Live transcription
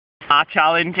Our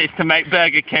challenge is to make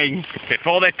Burger King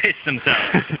before they piss themselves.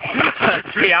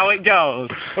 Let's see how it goes.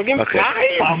 Okay.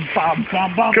 Bam, bam,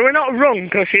 bam, bam. Can we not run?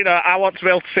 Because, you know, I want to be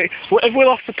able to see. Have we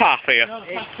lost the path here? No,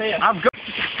 the path's here. I've got...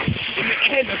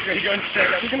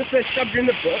 I'm going to say stab you in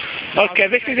the butt. Okay,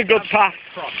 this is a good path.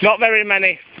 Not very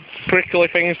many prickly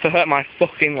things to hurt my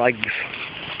fucking legs.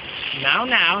 Now,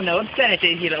 no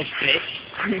obscenity, you little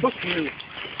bitch. Fuck you.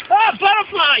 Ah,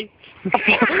 butterfly!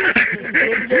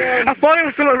 I thought it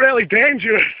was something really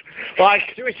dangerous.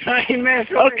 Like, Do we try and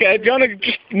make okay, do you want to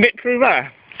just nip through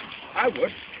there? I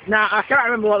would. Nah, I can't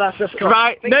remember what that's just called.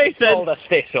 Right, Nathan. Called a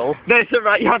thistle. Nathan,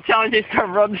 right, your challenge is to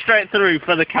run straight through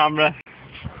for the camera.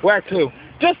 Where to?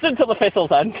 Just until the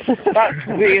thistles end. That's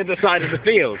the other side of the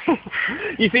field.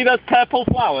 You see those purple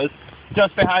flowers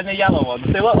just behind the yellow ones?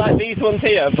 They look like these ones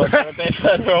here, but they're a bit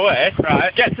further away.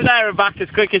 Right. Get to there and back as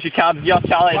quick as you can. Your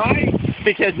challenge. Why?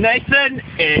 Because Nathan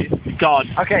is God.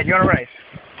 Okay, do you want a race?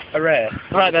 A race.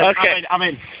 Right then. Okay. I'm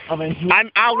in.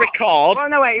 I'll record Oh,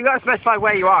 no, wait, you've got to specify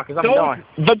where you are, because I'm going.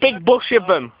 the big bush of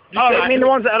them. All I right. mean the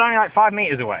ones that are only like 5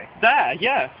 metres away. There,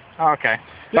 yeah. Oh, okay.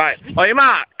 Right, on your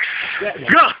marks. Yeah.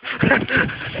 Go!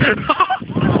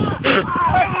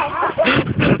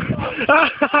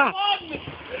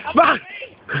 Back!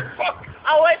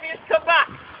 I'll wait for you to come back.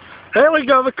 Here we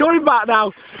go, they're coming back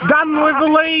now. Dan with the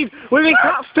lead, with his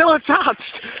hat still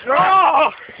attached.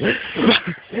 Oh!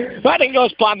 That didn't go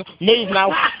as planned. Move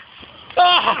now. Oh,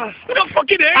 I've got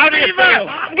fucking hair fever!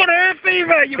 I've got hair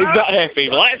fever! You've got hair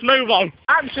fever, let's move on.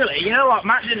 Actually, you know what?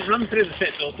 Matt didn't run through the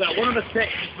thistles, so one of the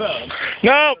sticks is burned.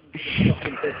 No!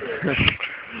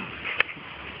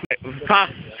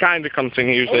 Path kind of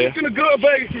continues I'm here. just going to go to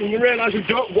Burger King and realise we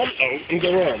don't want to and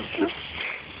go home.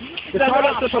 The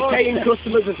products are for paying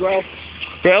customers as well.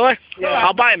 Really? Yeah.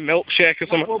 I'll buy a milkshake or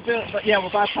something. We'll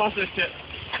buy pasta chips.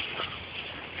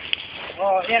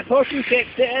 Oh, yeah, potion chips,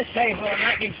 sit at a table and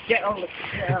let you get on the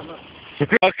shit.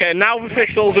 Okay, now the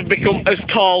thistles have become as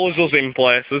tall as us in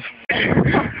places.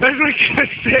 As we can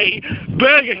see,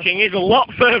 Burger King is a lot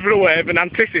further away than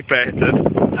anticipated.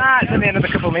 It's only another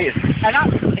couple of metres. And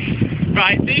that's...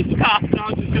 Right, these paths now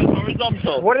just go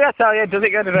horizontal. What did I tell you? Does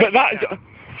it go to the... But that...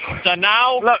 So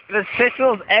now... Look, there's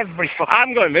thistles every fucking...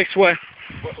 I'm going this way.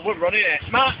 We're running it.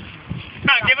 Matt,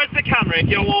 give us the camera if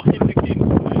you're walking the King.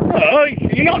 Oh,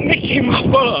 you're not nicking my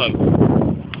phone.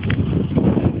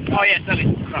 Oh, yeah, sorry.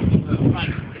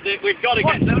 Right. We've got to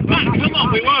get to Matt, come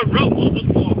on, we won't run, we'll just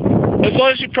walk. As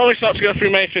long as you promise not to go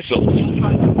through my thistles.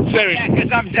 Seriously. Yeah,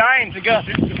 because I'm dying to go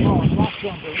through the ball.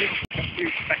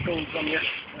 Speckles on you. Of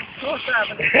course I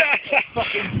haven't.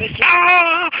 Fucking bitch.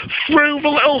 Ah! Through the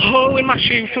little hole in my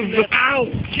shoe from the... Ow!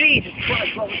 Jesus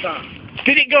Christ, what was that?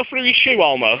 Did it go through your shoe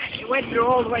almost? It went through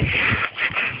all the way.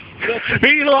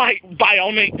 These are like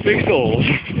bionic thistles.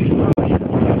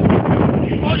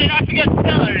 Oh, did I forget to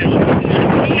tell her?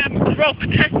 We rope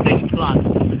testing plan.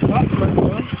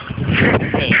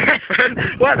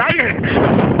 What are you?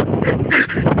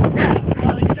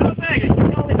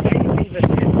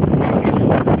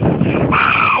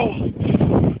 Wow!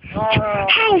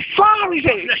 How far is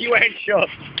it? You ain't sure.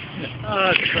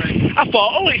 Oh, Christ. I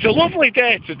thought, oh, it's a lovely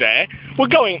day today. We're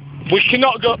going. We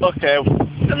cannot go. Okay.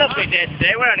 It's a lovely day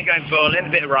today. We're only going bowling, a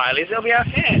bit of Riley's. They'll be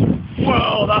okay.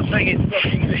 Whoa, that thing is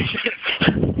fucking vicious.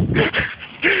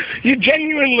 You're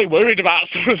genuinely worried about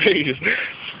some of these.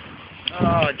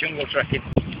 Oh, jungle trekking.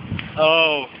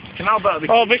 Oh, canal boat.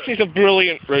 Oh, this is a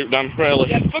brilliant route, Dan. Really.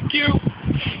 Yeah, fuck you.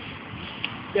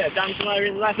 Yeah, Dan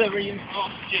wearing leather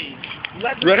reinforced jeans.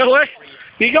 Really?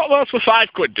 You got those for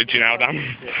 £5, did you now,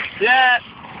 Dan? Yeah,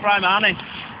 Primarni.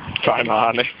 Try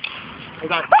Marnie. Is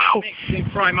that mixing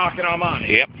Primark and Armani?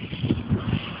 Yep.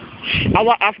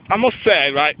 I must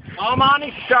say, right.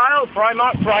 Armani style,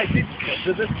 Primark prices,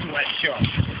 to the sweatshop.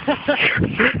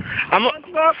 Let's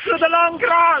walk through the long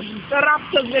grass. The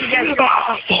raptors will get you.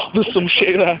 Oh, fuck, there's some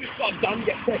shit there. Dan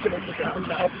get taken on the ground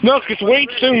now. No, because we'd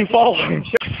soon fall.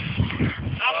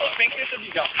 How many fingers have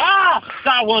you got? Ah!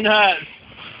 That one hurts.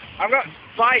 I've got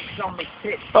spikes on my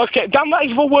tits. Okay, Dan, that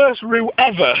is the worst route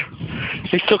ever.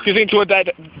 He took us into a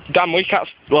dead... Damn, we can't...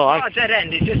 Well, Not a dead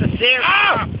end, it's just a serious...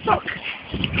 Ah! Fuck!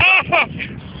 Ah! Fuck!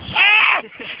 Ah!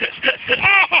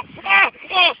 Ah! Ah!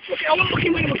 Oh! I wasn't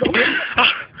looking when you were going.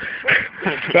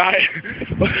 Right.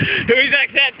 Who is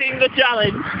accepting the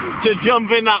challenge to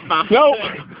jump in that bath? No!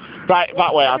 Right,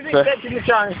 that way, I'd Who's say. accepting the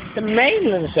challenge to maim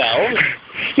themselves?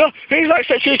 No, he's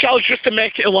accepting the challenge just to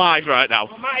make it alive right now.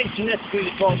 Well, my genetically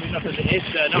deformed enough as it is,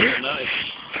 so not to notice.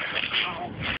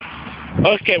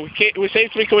 Okay, we seem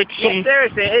to be going to some... Yeah,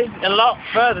 seriously, it is a lot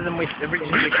further than we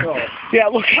originally thought. Yeah,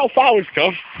 look how far we've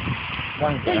come.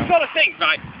 Well, you've got to think,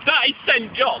 right, that is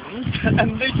St. John's,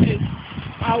 and this is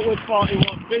Outward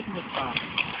 41 business park.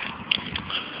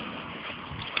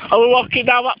 Are we walking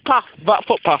down that path, that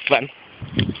footpath then?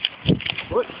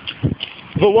 What?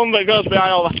 The one that goes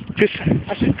behind all that.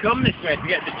 I should come this way to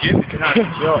get to the gym because I'm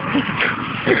short.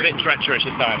 It's a bit treacherous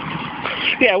at times.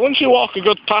 Yeah, once you walk a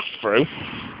good path through.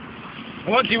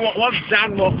 Once Dan walks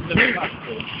the path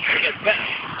through, it gets better.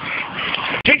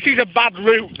 This is a bad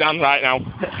route, Dan, right now.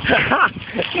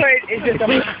 It's just a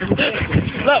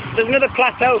look, there's another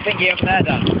plateau thingy up there,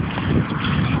 Dan.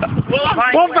 Well,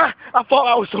 I thought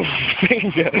that was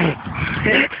something.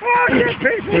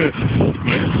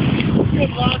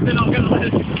 Good lad, they're not going to let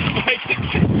us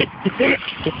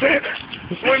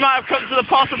We might have come to the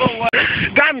possible way.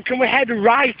 Dan, can we head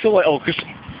right a little? Cause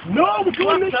no, we're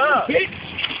going this way.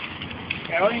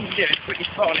 Yeah, all you can do is put your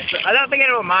foot on it. I don't think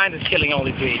anyone minds us killing all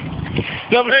these weeds.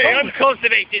 No, but hey, I'm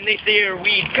cultivating this here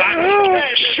weed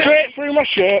patch. Straight through my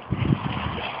shirt.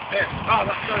 Oh,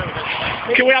 that's so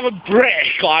good. Can we have a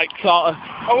break, like, sort of?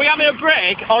 Are we having a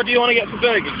break, or do you want to get some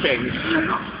Burger King?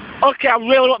 Okay, I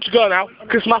really want to go now,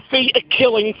 because my feet are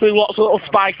killing through lots of little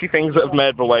spiky things that have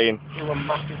made my way in.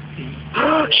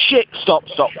 Shit, stop.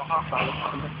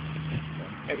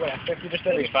 Hey, wait, if you just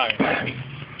let fire.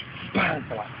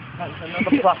 That's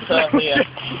another plateau here.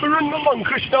 We're running along,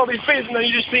 crushing all these things, and then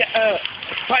you just see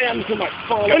fire ants and like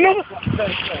fall. Put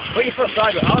your foot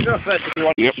sideways. I'll go first if you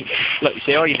want. Yep. Look, you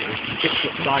see, all you do is just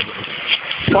foot sideways.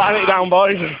 Flatten it down,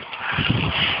 boys. And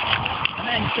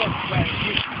then jump where it's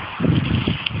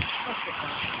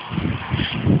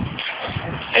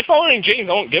If I were in jeans,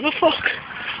 I won't give a fuck.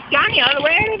 Daniel,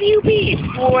 where have you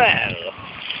been? Well,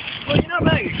 you know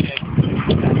about your shit.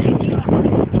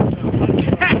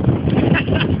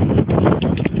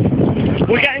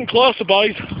 We're getting closer,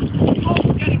 boys.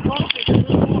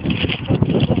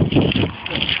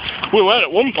 We were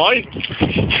at one point.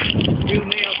 You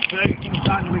may have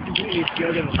we completely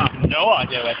scared him. I have no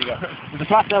idea where to go. There's a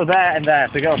plateau there and there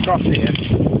to go across here.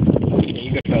 Yeah,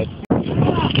 you go first.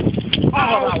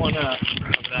 Oh, that one over there.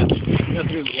 Go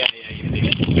through, yeah, you can do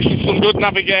it. This is some good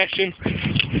navigation.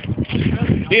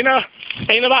 You know,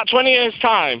 in about 20 years'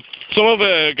 time, some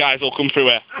other guys will come through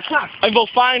here. And they'll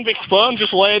find this phone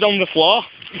just laid on the floor.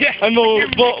 Yeah. And they'll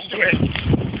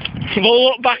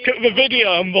look back at the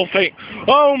video and they'll think,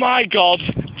 oh my god,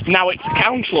 now it's a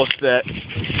council estate.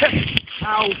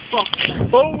 Oh, fuck.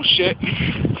 Oh shit.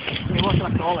 What should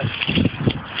I call it?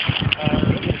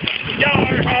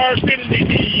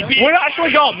 We're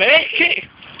actually gonna make it.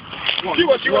 See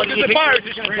what you want to the pirates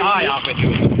are going to die, aren't we?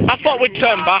 I thought we'd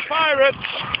turn back. Pirates!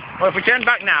 Well, if we turn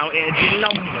back now, it'd be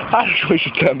longer. I think we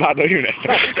should turn back, don't you,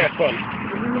 Nathan? That's fun.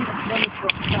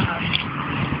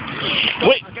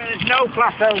 Wait. Okay, there's no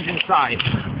plateaus in sight.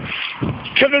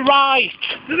 To the right!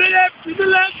 To the left! To the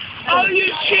left! Oh,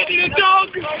 you shitting a dog!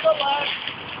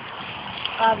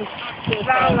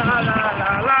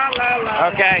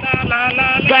 Okay.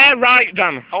 They're right,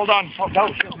 Dan. Hold on. Oh,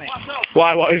 don't shoot me.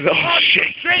 Why, what is it? Oh,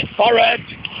 shit. Straight Forward.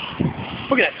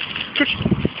 Look at it.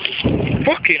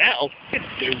 Fucking hell. It's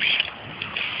douche.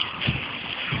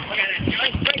 Look at it.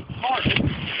 Going straight forward.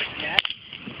 Yeah.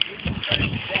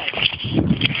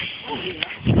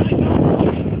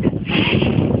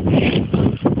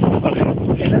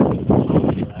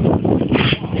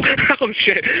 Oh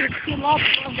shit.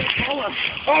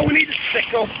 Oh, we need a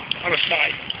sickle on a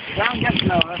side. Ground gets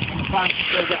lower and the plants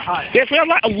still get higher. Yeah, if we had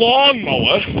like a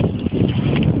lawnmower.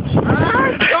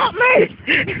 Ah, got me!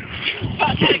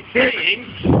 That's exciting.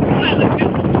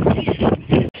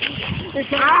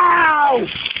 Ow!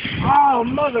 Oh,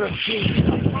 mother of Jesus.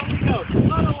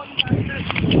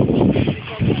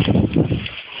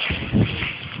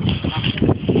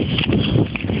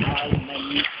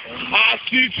 I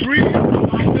see trees. We're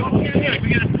going to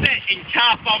sit in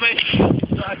car formation.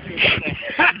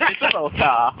 It's a little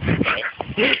car.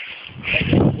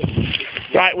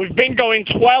 Right, we've been going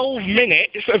 12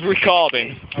 minutes of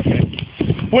recording. Okay.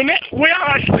 We are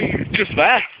actually just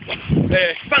there.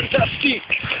 Fantastic.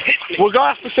 We're going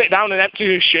to have to sit down and empty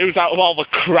your shoes out of all the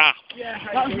crap. Yeah,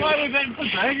 that's why we've been for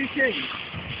Burger King.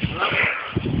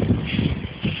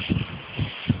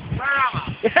 Where am I?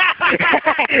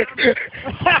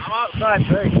 I'm outside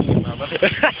Burger King, man.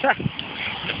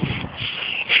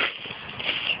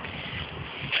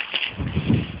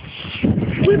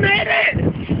 We made it!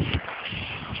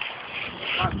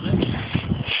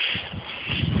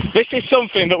 This is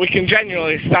something that we can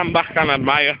genuinely stand back and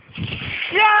admire.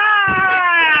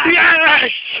 Yeah!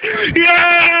 Yes!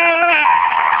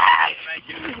 Yes!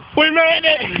 We made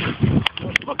it!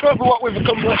 Look over what we've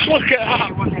accomplished. Look at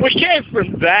that. We came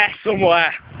from there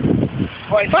somewhere.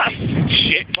 That's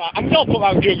shit. I'm going to put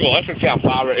that on Google Earth and see how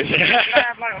far it is.